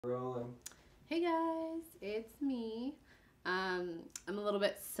Rolling. Hey guys, it's me. I'm a little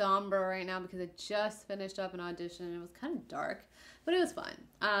bit somber right now because I just finished up an audition and it was kind of dark, but it was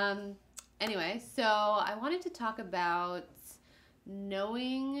fun. Anyway, so I wanted to talk about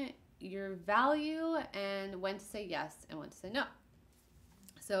knowing your value and when to say yes and when to say no.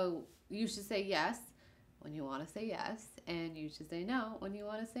 So you should say yes when you want to say yes, and you should say no when you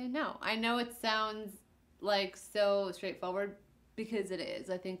want to say no. I know it sounds like so straightforward because it is.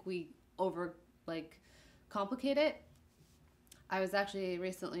 I think we over complicate it. I was actually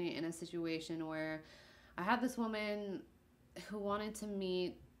recently in a situation where I had this woman who wanted to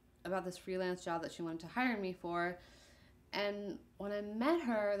meet about this freelance job that she wanted to hire me for, and when I met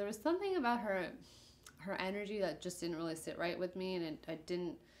her, there was something about her energy that just didn't really sit right with me, and I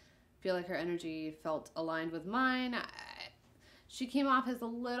didn't feel like her energy felt aligned with mine. She came off as a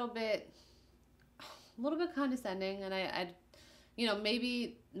little bit condescending, and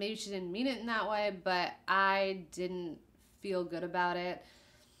maybe she didn't mean it in that way, but I didn't feel good about it,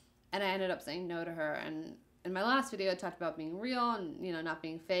 and I ended up saying no to her. And in my last video, I talked about being real and not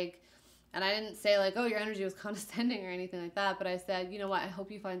being fake. And I didn't say like, oh, your energy was condescending or anything like that, but I said, you know what, I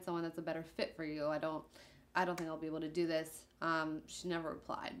hope you find someone that's a better fit for you. I don't think I'll be able to do this. She never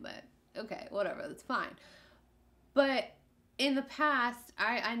replied, but okay, whatever, that's fine. But in the past,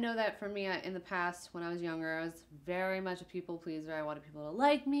 I know that for me, in the past, when I was younger, I was very much a people pleaser. I wanted people to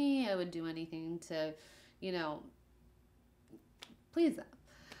like me. I would do anything to, you know, please them.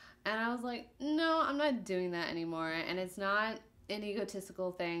 And I was like, no, I'm not doing that anymore. And it's not an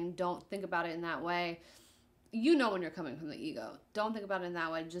egotistical thing. Don't think about it in that way. You know when you're coming from the ego. Don't think about it in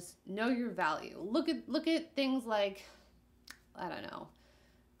that way. Just know your value. Look at things like, I don't know.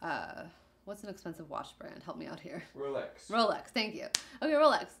 What's an expensive watch brand? Help me out here. Rolex. Rolex. Thank you. Okay,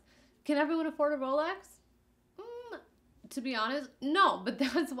 Rolex. Can everyone afford a Rolex? To be honest, no. But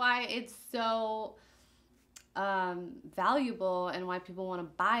that's why it's so valuable, and why people want to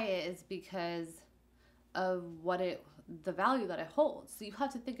buy it is because of the value that it holds. So you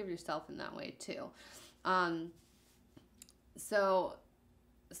have to think of yourself in that way too. So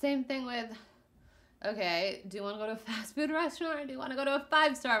same thing with, okay, do you want to go to a fast food restaurant or do you want to go to a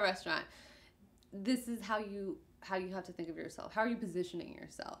 5-star restaurant? This is how you have to think of yourself. How are you positioning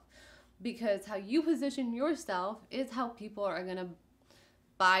yourself? Because how you position yourself is how people are going to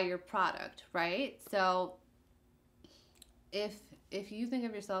buy your product, right? So if you think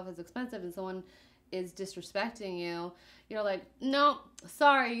of yourself as expensive and someone is disrespecting you, you're like, no,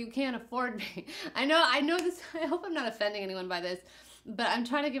 sorry, you can't afford me. I know this. I hope I'm not offending anyone by this, but I'm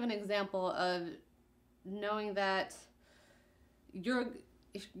trying to give an example of knowing that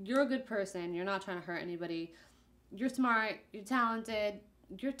if you're a good person, you're not trying to hurt anybody, you're smart, you're talented,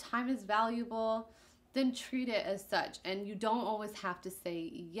 your time is valuable, then treat it as such. And you don't always have to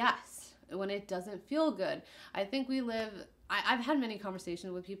say yes when it doesn't feel good. I think I've had many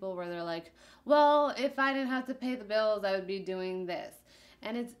conversations with people where they're like, well, if I didn't have to pay the bills, I would be doing this.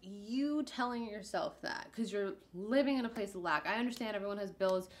 And it's you telling yourself that because you're living in a place of lack. I understand everyone has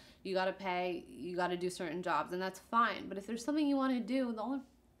bills. You got to pay. You got to do certain jobs, and that's fine. But if there's something you want to do, the only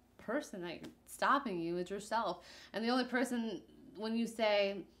person that's stopping you is yourself. And the only person, when you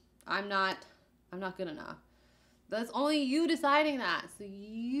say, I'm not good enough, that's only you deciding that. So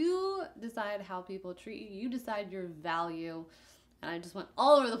you decide how people treat you. You decide your value. And I just went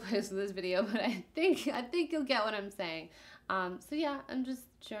all over the place with this video, but I think you'll get what I'm saying. So yeah, I'm just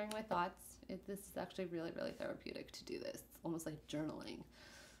sharing my thoughts. This is actually really, really therapeutic to do this. It's almost like journaling,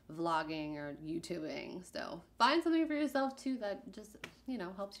 vlogging, or YouTubing. So find something for yourself too that just,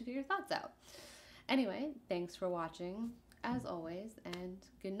 helps you get your thoughts out. Anyway, thanks for watching as always, and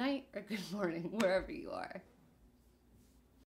good night or good morning, wherever you are.